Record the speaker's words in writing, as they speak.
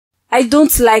I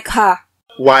don't like her.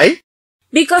 Why?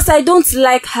 Because I don't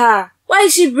like her. Why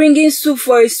is she bringing soup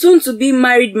for a soon-to-be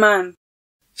married man?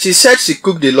 She said she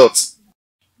cooked a lot.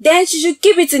 Then she should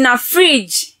keep it in her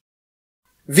fridge.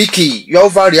 Vicky, you're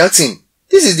overreacting.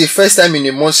 This is the first time in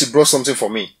a month she brought something for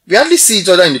me. We hardly see each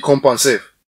other in the compound safe.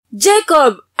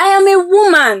 Jacob, I am a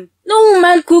woman. No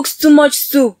woman cooks too much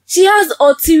soup. She has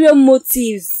ulterior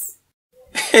motives.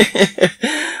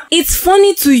 It's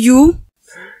funny to you?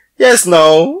 Yes,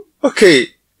 now. Okay,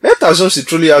 let's assume she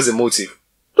truly has a motive.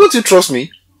 Don't you trust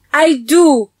me? I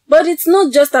do, but it's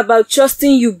not just about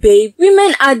trusting you, babe.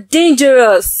 Women are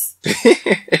dangerous.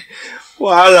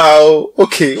 Wow.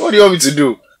 Okay, what do you want me to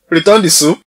do? Return the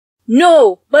soup?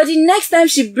 No, but the next time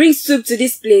she brings soup to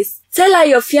this place, tell her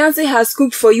your fiancé has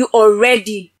cooked for you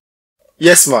already.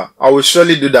 Yes, ma. I will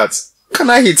surely do that. Can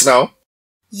I eat now?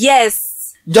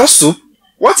 Yes. Just soup?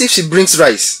 What if she brings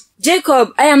rice?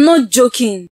 Jacob, I am not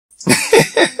joking.